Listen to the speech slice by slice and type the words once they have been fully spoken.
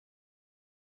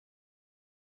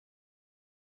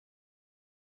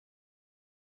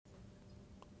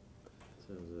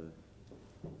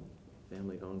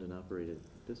family-owned and operated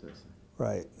business.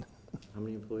 Right. How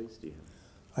many employees do you have?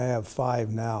 I have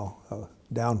 5 now,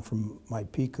 down from my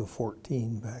peak of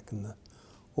 14 back in the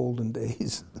olden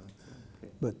days.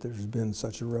 Okay. But there's been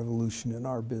such a revolution in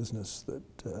our business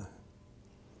that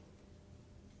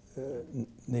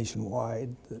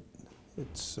nationwide that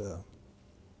it's, Oh,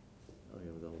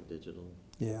 yeah, with all the digital.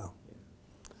 yeah.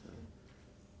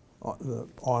 So, The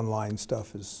online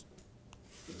stuff has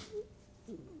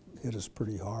hit us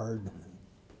pretty hard.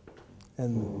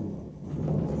 And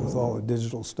with all the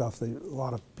digital stuff, a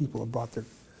lot of people have brought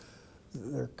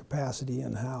their capacity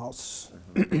in-house.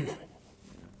 yeah. Okay.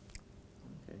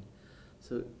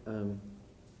 So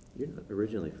you're not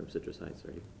originally from Citrus Heights,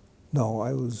 are you? No,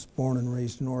 I was born and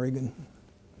raised in Oregon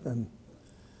and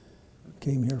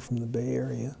came here from the Bay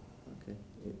Area. Okay.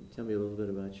 Tell me a little bit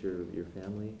about your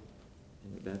family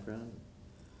and your background.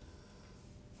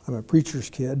 I'm a preacher's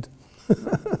kid.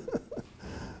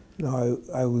 No,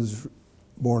 I was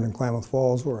born in Klamath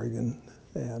Falls, Oregon,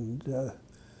 and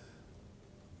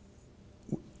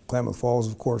Klamath Falls,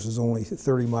 of course, is only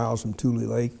 30 miles from Tule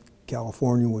Lake,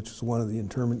 California, which was one of the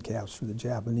internment camps for the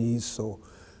Japanese. So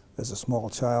as a small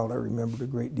child, I remembered a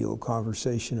great deal of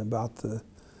conversation about the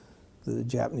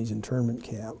Japanese internment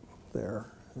camp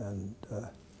there. And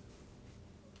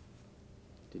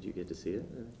Did you get to see it?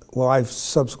 well, I've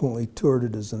subsequently toured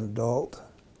it as an adult,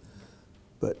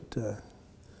 but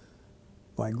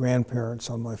my grandparents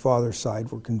on my father's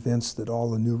side were convinced that all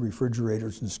the new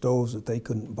refrigerators and stoves that they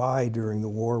couldn't buy during the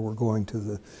war were going to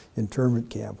the internment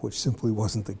camp, which simply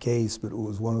wasn't the case, but it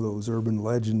was one of those urban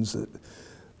legends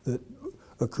that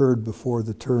occurred before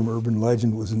the term urban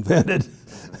legend was invented.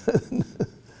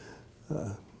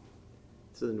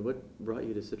 So then what brought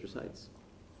you to Citrus Heights?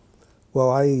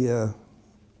 Well, I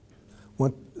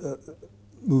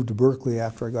moved to Berkeley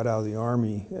after I got out of the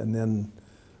Army, and then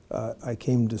I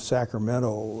came to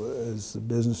Sacramento as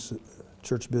the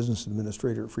church business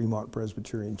administrator at Fremont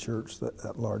Presbyterian Church,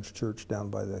 that large church down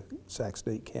by the Sac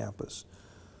State campus.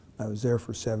 I was there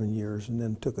for 7 years and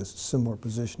then took a similar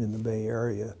position in the Bay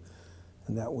Area,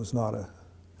 and that was not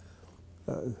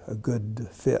a good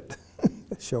fit,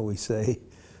 shall we say.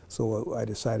 So I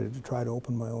decided to try to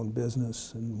open my own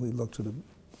business, and we looked at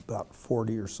about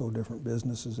 40 or so different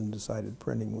businesses and decided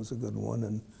printing was a good one.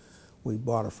 And we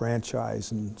bought a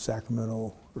franchise in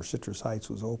Sacramento, or Citrus Heights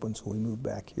was open, so we moved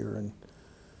back here in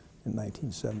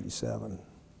 1977.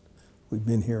 We'd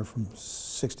been here from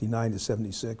 69 to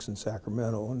 76 in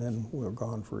Sacramento, and then we were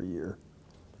gone for a year.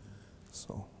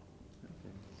 So.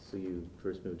 Okay. So you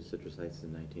first moved to Citrus Heights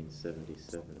in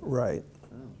 1977. Right.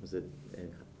 Oh, was it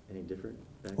any different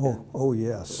back Oh, then? oh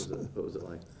yes. What was it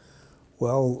like?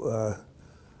 Well,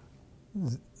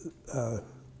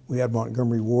 we had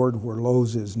Montgomery Ward where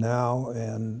Lowe's is now,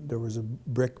 and there was a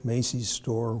brick Macy's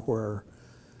store where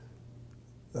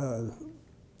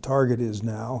Target is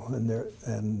now, and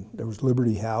there was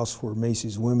Liberty House where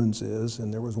Macy's Women's is,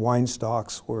 and there was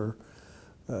Weinstock's where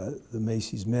the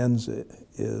Macy's Men's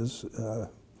is.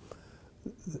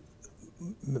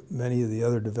 Many of the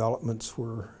other developments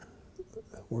were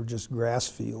just grass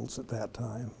fields at that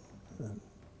time. And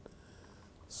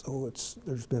so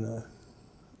there's been a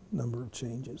number of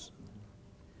changes.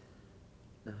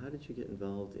 Now, how did you get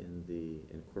involved in the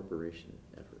incorporation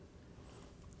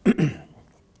effort?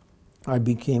 I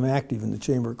became active in the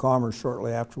Chamber of Commerce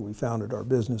shortly after we founded our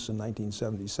business in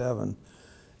 1977,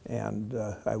 and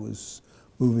I was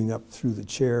moving up through the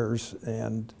chairs,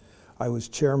 and I was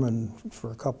chairman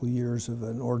for a couple of years of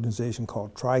an organization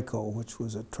called TRICO, which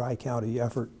was a tri-county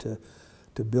effort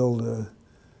to build a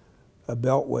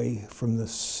beltway from the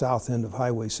south end of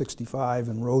Highway 65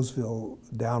 in Roseville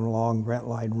down along Grant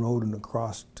Line Road and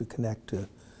across to connect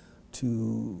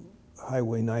to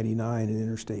Highway 99 and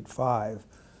Interstate 5.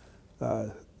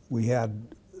 We had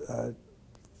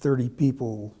 30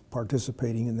 people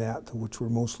participating in that, which were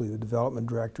mostly the development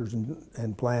directors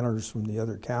and planners from the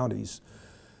other counties.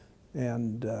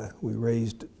 And we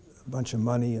raised a bunch of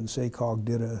money, and SACOG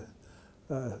did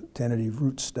a tentative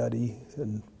route study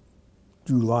and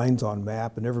drew lines on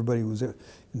map, and everybody was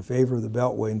in favor of the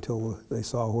Beltway until they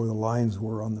saw where the lines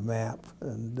were on the map.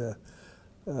 And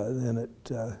then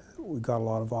we got a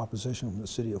lot of opposition from the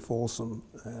city of Folsom,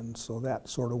 and so that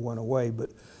sort of went away.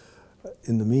 But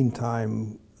in the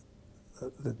meantime,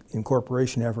 the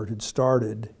incorporation effort had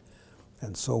started,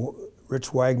 and so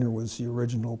Rich Wagner was the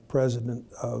original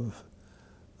president of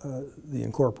the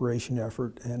incorporation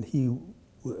effort, and he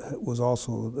was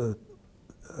also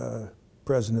the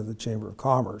president of the Chamber of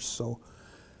Commerce. So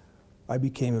I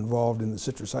became involved in the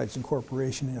Citrus Heights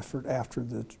incorporation effort after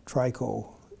the TRICO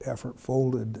effort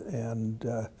folded, and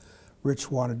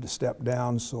Rich wanted to step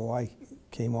down, so I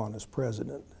came on as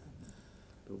president.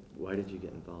 But why did you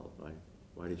get involved?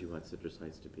 Why did you want Citrus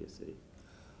Heights to be a city?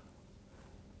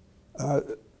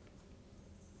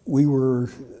 We were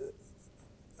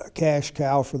a cash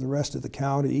cow for the rest of the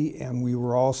county, and we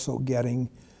were also getting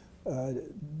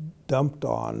dumped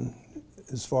on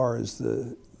as far as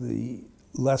the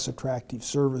less attractive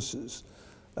services.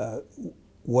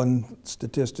 One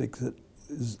statistic that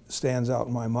stands out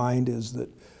in my mind is that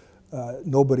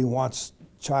nobody wants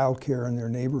childcare in their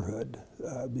neighborhood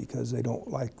because they don't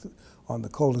like, on the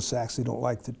cul-de-sacs, they don't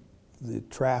like the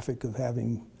traffic of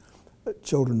having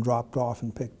children dropped off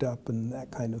and picked up and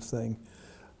that kind of thing.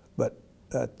 But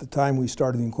at the time we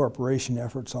started the incorporation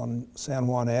efforts on San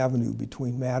Juan Avenue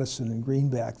between Madison and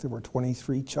Greenback, there were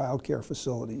 23 child care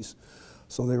facilities.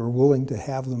 So they were willing to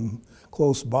have them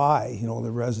close by, you know, the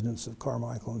residents of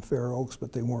Carmichael and Fair Oaks,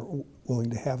 but they weren't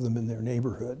willing to have them in their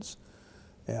neighborhoods.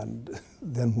 And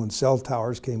then when cell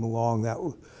towers came along, that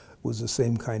was the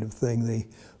same kind of thing.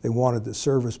 They wanted the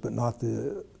service, but not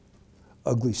the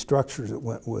ugly structures that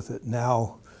went with it.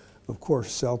 Now, of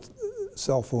course,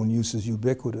 cell phone use is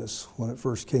ubiquitous. When it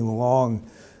first came along,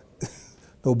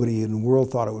 nobody in the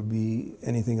world thought it would be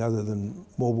anything other than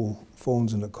mobile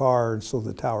phones in the car, so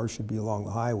the towers should be along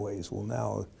the highways. Well,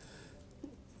 now,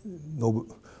 a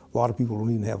lot of people don't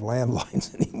even have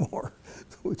landlines anymore.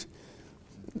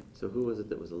 So who was it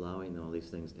that was allowing all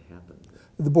these things to happen?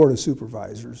 The Board of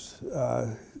Supervisors.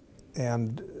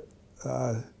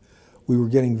 We were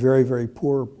getting very, very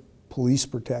poor police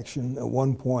protection. At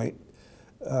one point,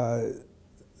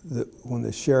 when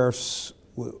the sheriffs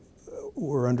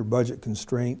were under budget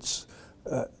constraints,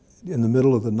 in the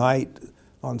middle of the night,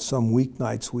 on some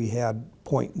weeknights, we had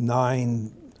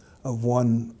 0.9 of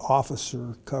one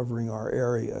officer covering our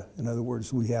area. In other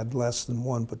words, we had less than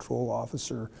one patrol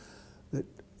officer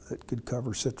that could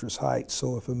cover Citrus Heights.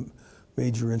 So if a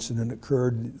major incident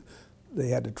occurred, they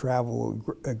had to travel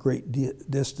a great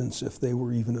distance if they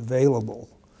were even available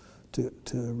to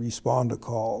respond to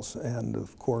calls. And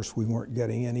of course, we weren't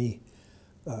getting any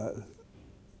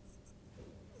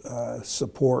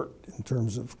support in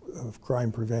terms of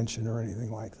crime prevention or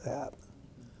anything like that.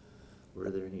 Were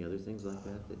there any other things like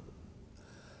that?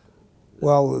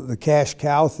 Well, the cash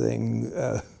cow thing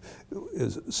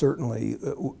is certainly,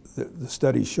 the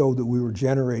study showed that we were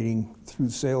generating through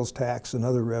sales tax and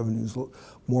other revenues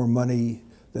more money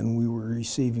than we were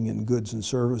receiving in goods and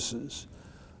services.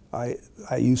 I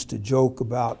used to joke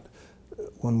about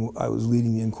when I was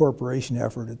leading the incorporation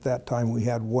effort. At that time, we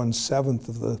had 1/7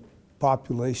 of the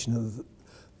population of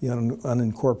the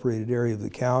unincorporated area of the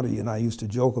county, and I used to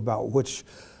joke about which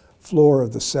floor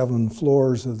of the 7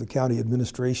 floors of the county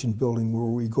administration building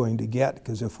were we going to get,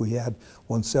 because if we had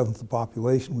 1/7 the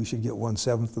population, we should get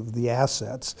 1/7 of the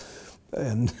assets.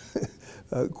 And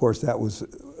of course, that was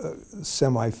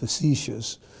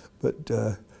semi-facetious,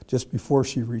 but just before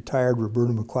she retired,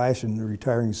 Roberta McClashen, the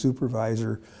retiring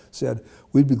supervisor, said,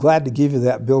 "We'd be glad to give you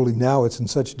that building now. It's in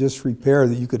such disrepair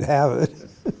that you could have it."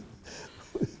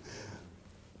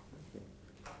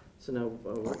 So now,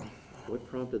 what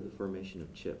prompted the formation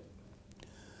of CHIP?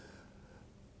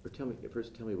 Or tell me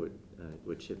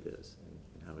what CHIP is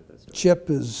and how it got started. CHIP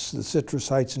is the Citrus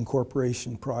Heights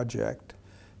Incorporation Project,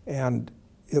 and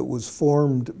it was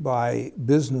formed by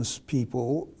business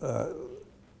people,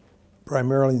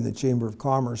 primarily in the Chamber of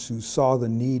Commerce, who saw the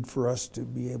need for us to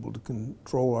be able to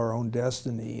control our own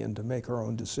destiny and to make our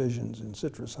own decisions in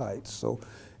Citrus Heights. So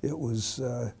it was,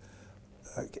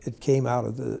 it came out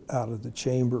of the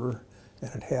chamber,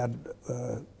 and it had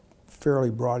fairly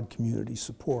broad community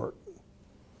support.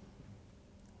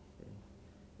 Okay.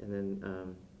 And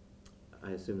then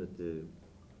I assume that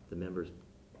the members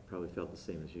probably felt the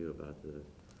same as you about the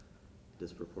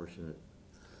disproportionate.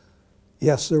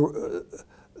 Yes,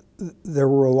 there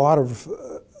were a lot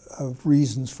of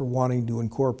reasons for wanting to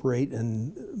incorporate,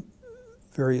 and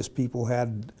various people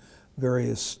had their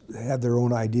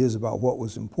own ideas about what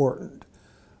was important.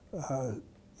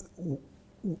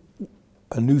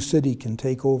 A new city can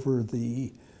take over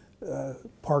the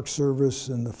park service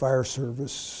and the fire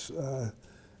service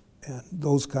and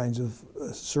those kinds of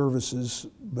services,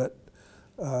 but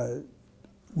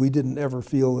we didn't ever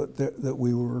feel that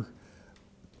we were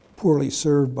poorly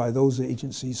served by those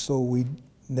agencies, so we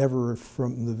never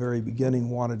from the very beginning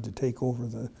wanted to take over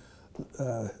the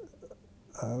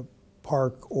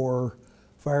park or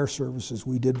fire services.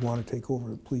 We did want to take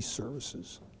over the police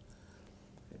services.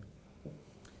 Okay.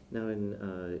 Now in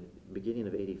beginning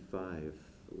of '85,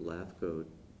 LAFCO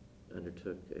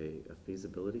undertook a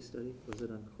feasibility study. Was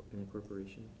it on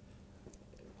incorporation?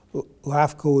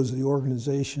 LAFCO is the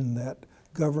organization that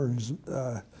governs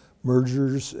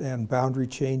mergers and boundary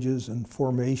changes and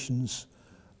formations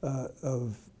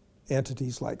of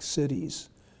entities like cities.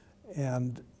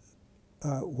 And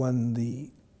when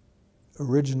the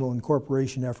original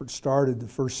incorporation effort started, the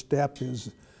first step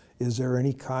is there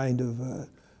any kind of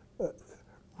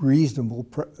reasonable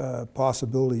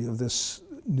possibility of this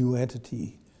new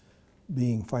entity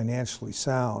being financially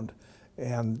sound?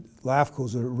 And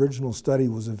LAFCO's original study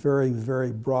was a very,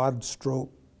 very broad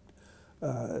stroke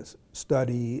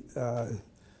study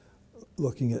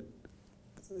looking at,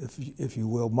 if you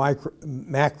will,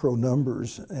 macro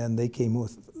numbers, and they came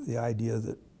with the idea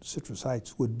that Citrus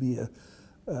Heights would be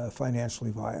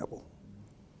financially viable.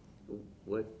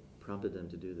 What prompted them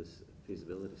to do this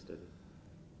feasibility study?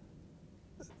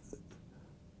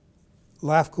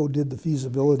 LAFCO did the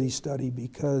feasibility study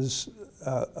because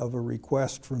of a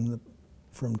request from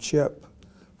CHIP,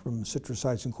 from Citrus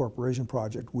Heights Incorporation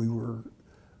Project. We were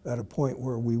at a point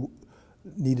where we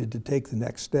needed to take the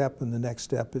next step, and the next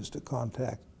step is to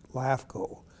contact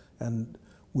LAFCO. And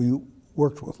we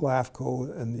worked with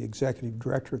LAFCO, and the executive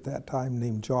director at that time,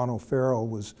 named John O'Farrell,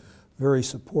 was very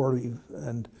supportive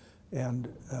and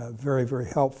very, very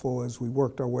helpful as we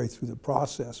worked our way through the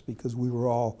process, because we were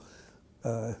all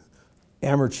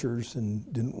amateurs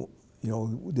and didn't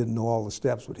know all the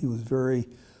steps. But he was very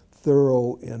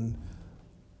thorough in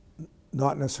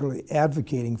not necessarily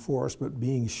advocating for us, but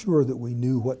being sure that we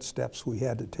knew what steps we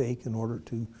had to take in order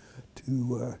to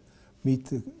meet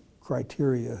the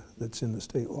criteria that's in the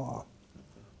state law.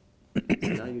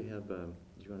 Now you have, do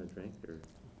you want a drink or?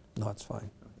 No, it's fine.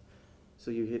 Okay.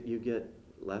 So you get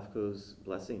LAFCO's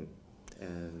blessing,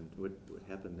 and what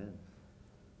happened then?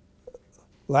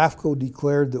 LAFCO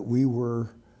declared that we were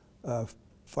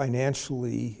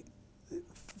financially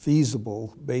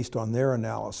feasible based on their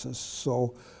analysis.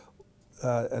 So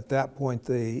at that point,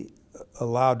 they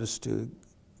allowed us to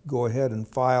go ahead and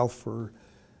file for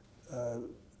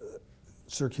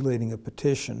circulating a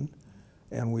petition,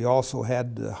 and we also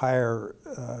had to hire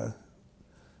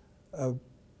a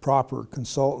proper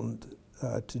consultant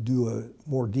to do a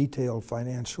more detailed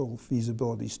financial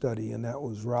feasibility study, and that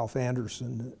was Ralph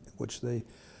Anderson, which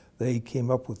they came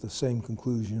up with the same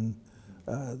conclusion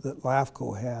that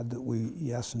LAFCO had, that we,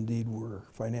 yes, indeed, were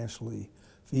financially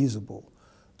feasible.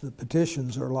 The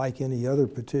petitions are like any other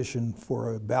petition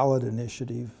for a ballot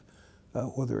initiative,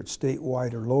 whether it's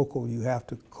statewide or local. You have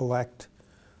to collect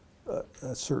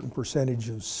a certain percentage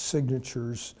of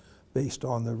signatures based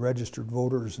on the registered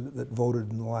voters that voted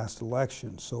in the last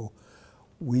election. So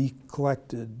we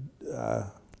collected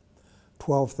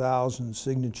 12,000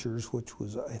 signatures, which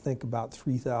was, I think, about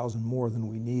 3,000 more than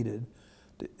we needed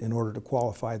in order to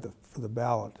qualify for the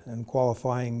ballot. And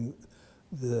qualifying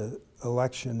the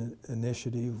election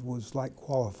initiative was like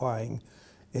qualifying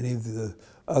any of the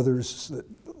others that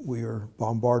we are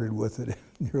bombarded with at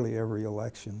nearly every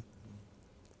election.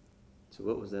 So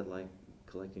what was that like,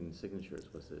 collecting signatures?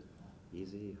 Was it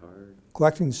easy, hard?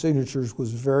 Collecting signatures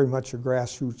was very much a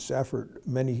grassroots effort.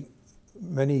 Many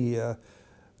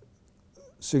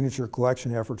signature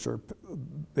collection efforts are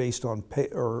based on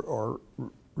or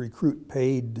recruit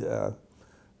paid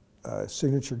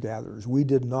signature gatherers. We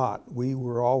did not. We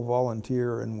were all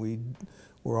volunteer, and we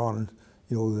were on,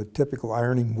 the typical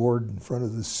ironing board in front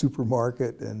of the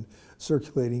supermarket and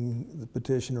circulating the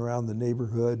petition around the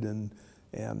neighborhood and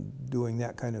doing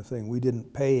that kind of thing. We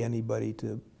didn't pay anybody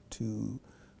to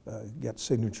get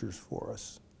signatures for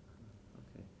us.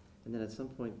 Okay. And then at some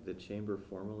point, the chamber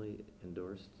formally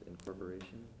endorsed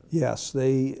incorporation? Yes,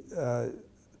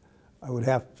 I would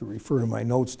have to refer to my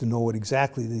notes to know what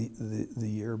exactly the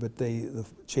year, but the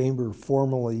chamber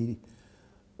formally,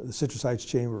 the Citrus Heights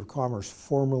Chamber of Commerce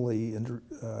formally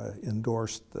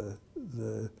endorsed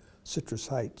the Citrus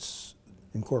Heights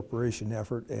incorporation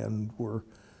effort, and were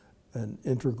an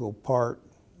integral part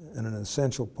and an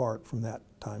essential part from that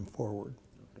time forward.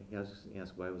 Okay. I was just going to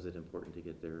ask, why was it important to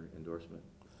get their endorsement?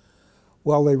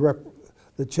 Well,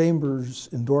 the chamber's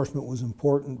endorsement was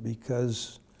important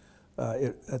because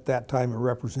at that time it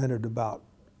represented about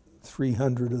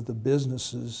 300 of the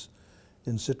businesses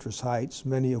in Citrus Heights,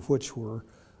 many of which were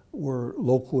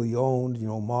locally owned,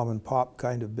 mom and pop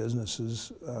kind of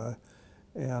businesses,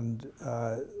 and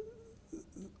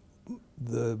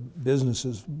the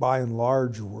businesses by and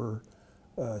large were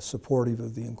supportive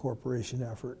of the incorporation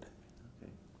effort.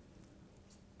 Okay.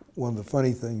 One of the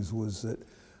funny things was that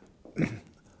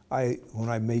when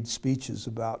I made speeches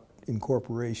about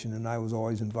incorporation, and I was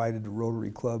always invited to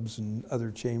Rotary clubs and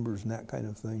other chambers and that kind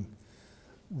of thing,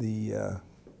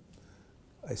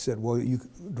 I said, well,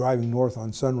 driving north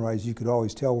on Sunrise, you could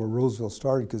always tell where Roseville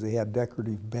started because they had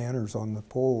decorative banners on the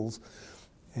poles.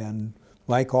 And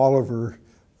Mike Oliver,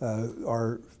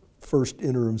 Our first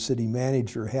interim city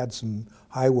manager had some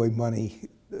highway money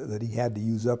that he had to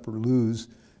use up or lose,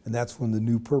 and that's when the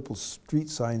new purple street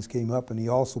signs came up, and he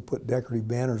also put decorative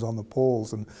banners on the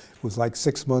poles, and it was like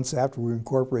 6 months after we were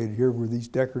incorporated, here were these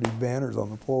decorative banners on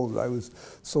the poles. I was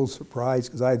so surprised,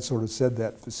 because I had sort of said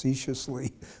that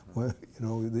facetiously, you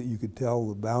know, that you could tell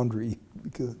the boundary,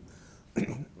 because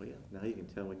Well, yeah, now you can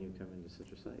tell when you come into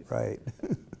Citrus Heights. right.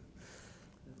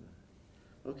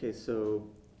 Okay, so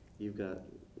you've got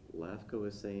LAFCO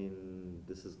is saying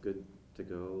this is good to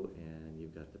go, and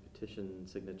you've got the petition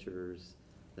signatures.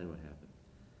 Then what happened?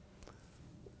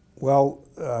 Well,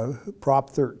 Prop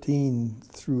 13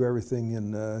 threw everything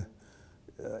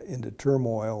into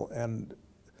turmoil, and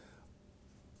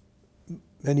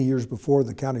many years before,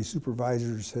 the county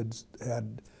supervisors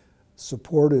had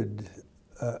supported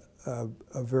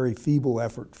a very feeble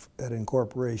effort at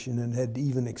incorporation and had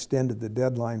even extended the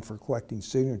deadline for collecting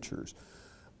signatures.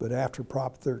 But after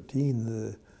Prop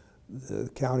 13, the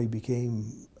county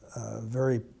became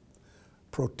very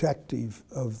protective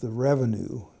of the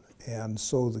revenue, and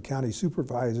so the county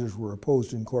supervisors were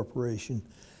opposed to incorporation,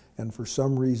 and for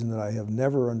some reason that I have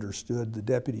never understood, the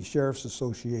Deputy Sheriff's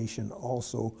Association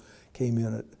also came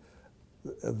in at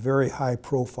a very high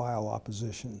profile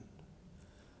opposition.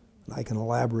 And I can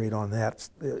elaborate on that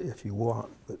if you want,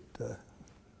 but Okay.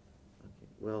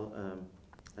 Well,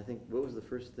 I think, what was the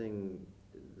first thing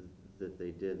that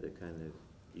they did that kind of,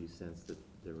 you sensed that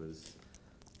there was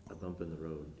a bump in the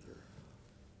road here?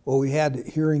 well, we had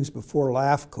hearings before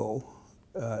LAFCO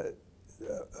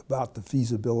about the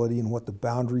feasibility and what the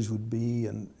boundaries would be,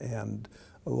 and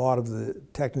a lot of the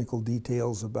technical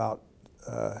details about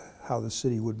how the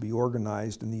city would be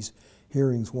organized. And these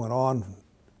hearings went on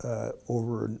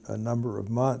over a number of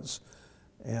months.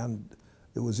 And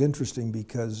it was interesting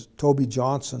because Toby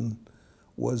Johnson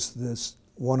was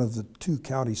one of the two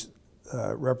county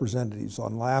representatives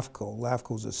on LAFCO.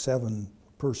 LAFCO is a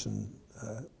 7-person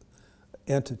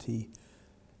entity,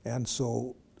 and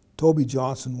so Toby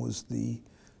Johnson was the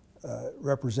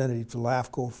representative to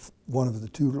LAFCO, one of the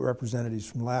 2 representatives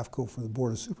from LAFCO for the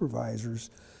Board of Supervisors,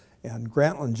 and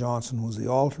Grantland Johnson was the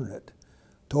alternate.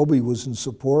 Toby was in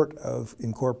support of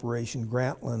incorporation.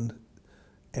 Grantland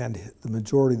and the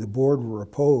majority of the board were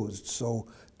opposed. So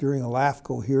during a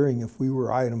LAFCO hearing, if we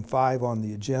were item 5 on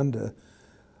the agenda,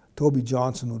 Toby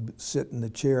Johnson would sit in the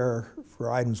chair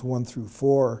for items 1 through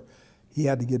 4. He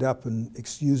had to get up and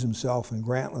excuse himself, and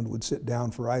Grantland would sit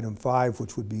down for item 5,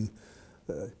 which would be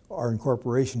our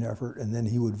incorporation effort, and then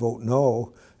he would vote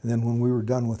no. And then when we were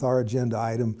done with our agenda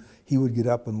item, he would get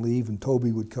up and leave, and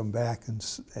Toby would come back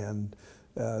and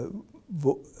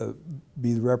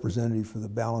be the representative for the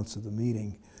balance of the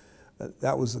meeting.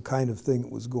 That was the kind of thing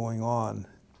that was going on.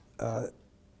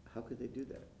 How could they do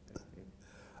that?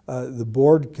 The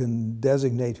board can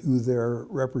designate who their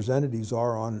representatives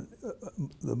are on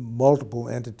the multiple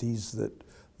entities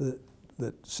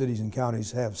that cities and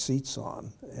counties have seats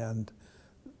on, and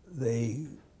they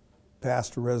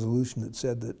passed a resolution that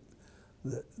said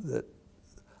that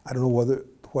I don't know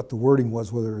what the wording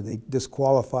was, whether they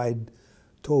disqualified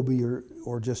Toby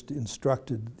or just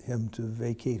instructed him to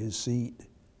vacate his seat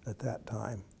at that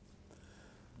time.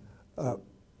 That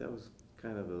was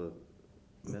kind of a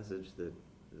message that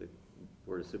the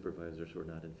Board of Supervisors were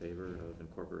not in favor of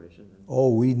incorporation?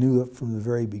 Oh, we knew it from the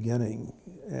very beginning,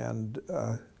 and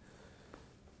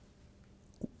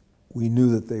we knew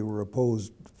that they were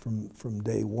opposed from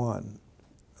day one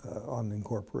on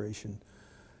incorporation.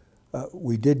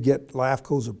 We did get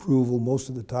LAFCO's approval. Most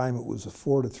of the time it was a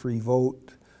 4-3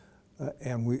 vote,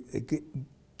 and it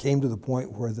came to the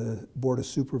point where the Board of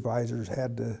Supervisors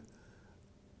had to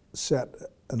set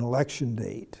an election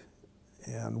date,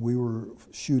 and we were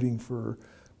shooting for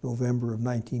November of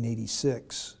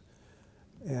 1986.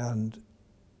 And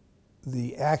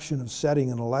the action of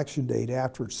setting an election date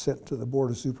after it's sent to the Board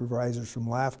of Supervisors from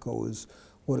LAFCO is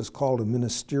what is called a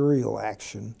ministerial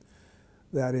action.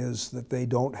 That is, that they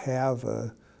don't have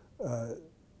the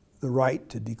right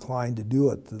to decline to do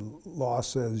it. The law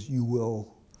says you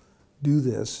will do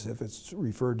this if it's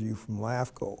referred to you from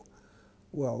LAFCO.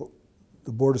 Well,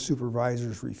 the Board of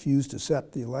Supervisors refused to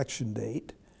set the election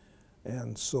date,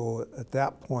 and so at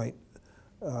that point,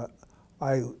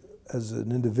 I, as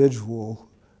an individual,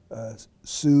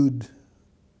 sued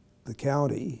the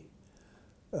county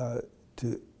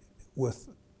with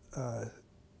the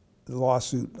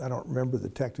lawsuit. I don't remember the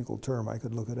technical term, I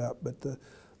could look it up, but the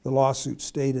lawsuit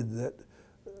stated that,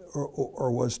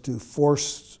 or was to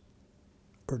force,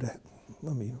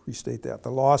 let me restate that.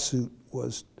 The lawsuit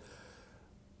was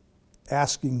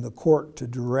asking the court to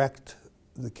direct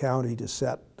the county to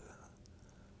set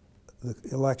the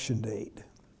election date.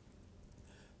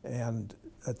 And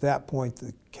at that point,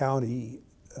 the county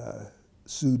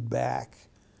sued back,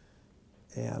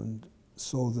 and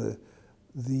so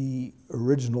the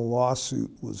original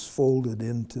lawsuit was folded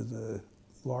into the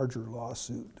larger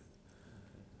lawsuit.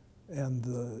 And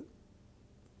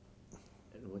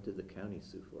what did the county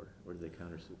sue for? What did they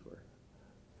countersue for?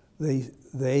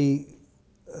 they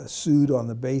sued on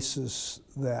the basis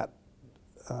that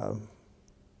there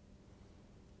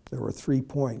were 3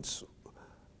 points.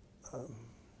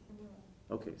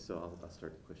 Okay, so I'll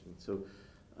start the question. So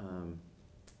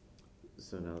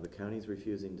now the county's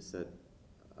refusing to set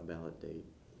a ballot date.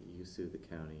 You sue the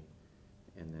county,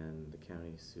 and then the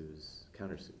county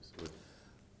countersues.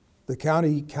 The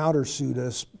county countersued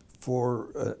us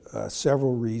for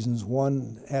several reasons.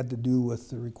 One had to do with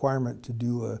the requirement to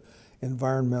do an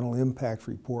environmental impact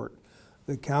report.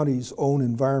 The county's own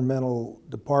environmental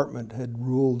department had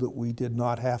ruled that we did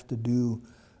not have to do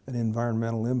an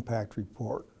environmental impact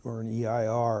report, or an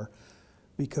EIR,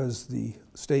 because the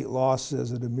state law says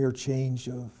that a mere change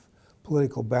of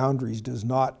political boundaries does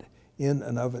not in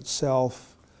and of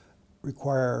itself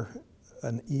require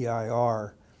an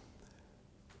EIR.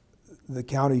 The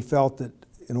county felt that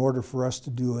in order for us to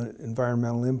do an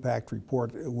environmental impact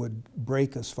report, it would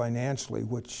break us financially,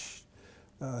 which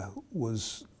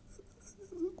was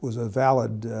a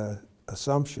valid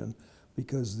assumption,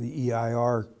 because the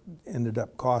EIR ended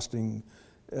up costing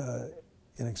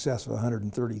in excess of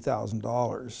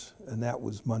 $130,000, and that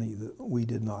was money that we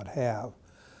did not have.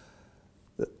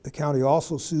 The county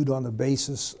also sued on the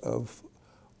basis of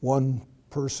one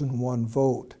person, one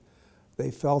vote.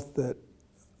 They felt that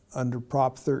under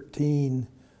Prop 13,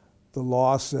 the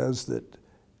law says that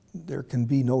there can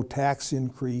be no tax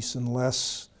increase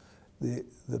unless the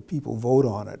people vote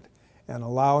on it. And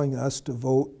allowing us to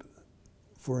vote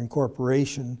for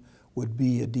incorporation would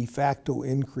be a de facto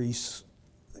increase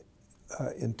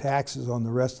in taxes on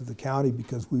the rest of the county,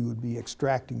 because we would be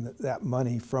extracting that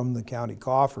money from the county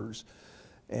coffers.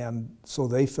 And so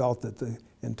they felt that the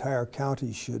entire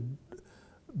county should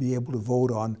be able to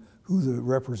vote on who the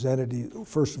representative,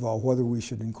 first of all, whether we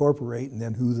should incorporate, and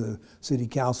then who the city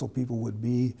council people would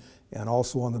be. And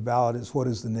also on the ballot is what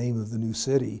is the name of the new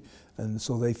city. And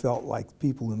so they felt like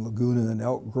people in Laguna and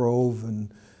Elk Grove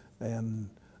and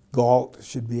Galt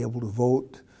should be able to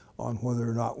vote on whether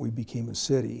or not we became a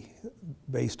city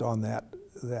based on that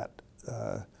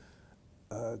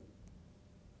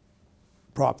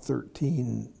Prop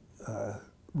 13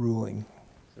 ruling.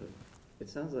 So it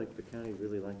sounds like the county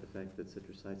really liked the fact that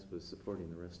Citrus Heights was supporting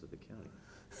the rest of the county.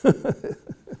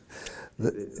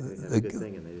 They had a good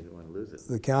thing, and they didn't want to lose it.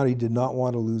 The county did not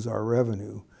want to lose our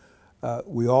revenue.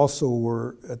 We also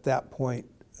were, at that point,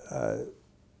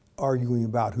 arguing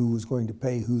about who was going to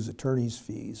pay whose attorney's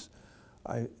fees.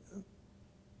 I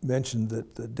mentioned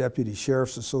that the Deputy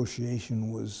Sheriff's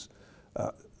Association was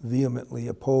vehemently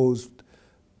opposed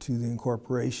to the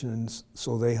incorporation, and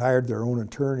so they hired their own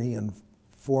attorney and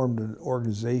formed an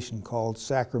organization called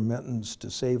Sacramentans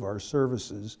to Save Our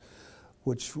Services,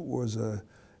 which was an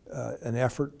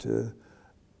effort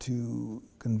to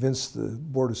convince the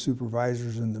Board of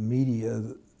Supervisors and the media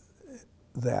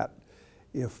that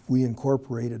if we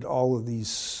incorporated all of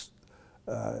these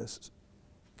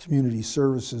community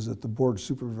services that the Board of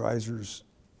Supervisors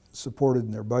supported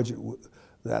in their budget,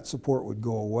 that support would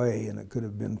go away, and it could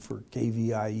have been for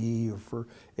KVIE or for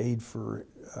aid for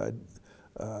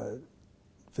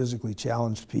physically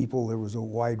challenged people. There was a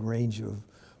wide range of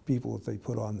people that they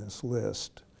put on this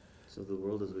list. So the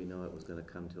world as we know it was going to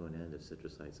come to an end if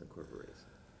Citrus Heights incorporates.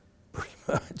 Pretty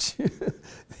much,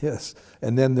 yes.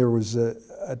 And then there was a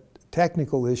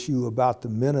technical issue about the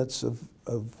minutes of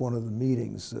one of the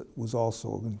meetings that was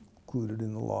also included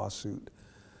in the lawsuit.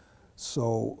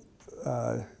 So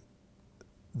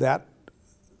that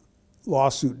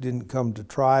lawsuit didn't come to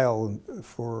trial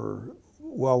for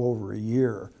well over a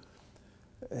year.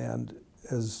 And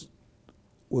as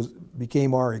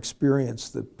became our experience,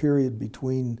 the period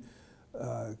between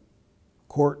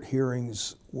court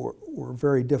hearings were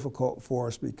very difficult for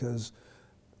us, because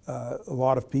a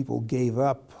lot of people gave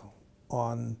up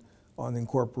on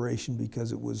incorporation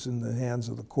because it was in the hands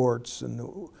of the courts,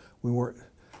 and we weren't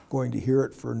going to hear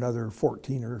it for another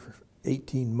 14 or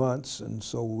 18 months. And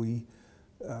so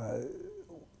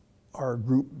our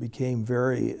group became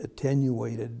very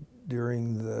attenuated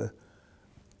during the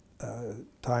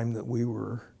time that we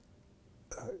were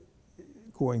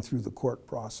going through the court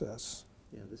process.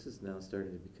 Yeah, this is now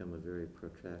starting to become a very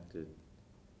protracted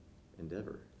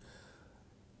endeavor.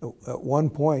 At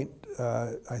one point,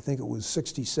 I think it was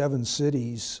 67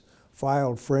 cities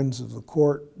filed Friends of the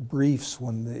Court briefs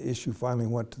when the issue finally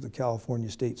went to the California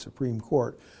State Supreme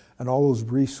Court, and all those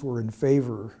briefs were in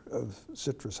favor of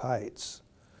Citrus Heights.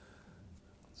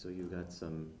 So you got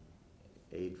some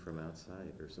aid from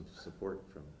outside or some support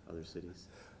from other cities?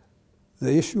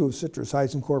 The issue of Citrus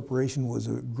Heights Incorporation was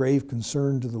a grave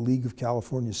concern to the League of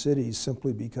California Cities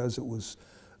simply because it was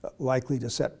likely to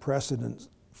set precedent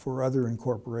for other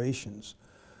incorporations.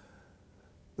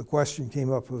 The question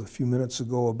came up a few minutes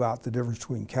ago about the difference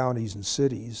between counties and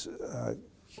cities.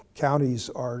 Counties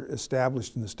are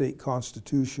established in the state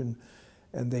constitution,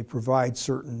 and they provide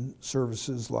certain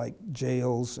services like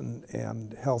jails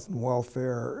and health and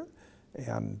welfare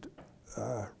and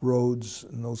roads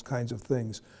and those kinds of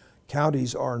things.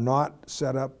 Counties are not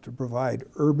set up to provide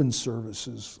urban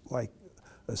services like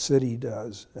a city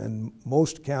does, and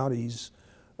most counties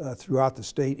throughout the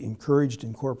state encouraged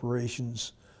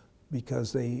incorporations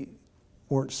because they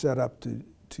weren't set up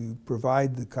to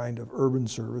provide the kind of urban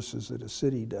services that a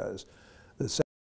city does.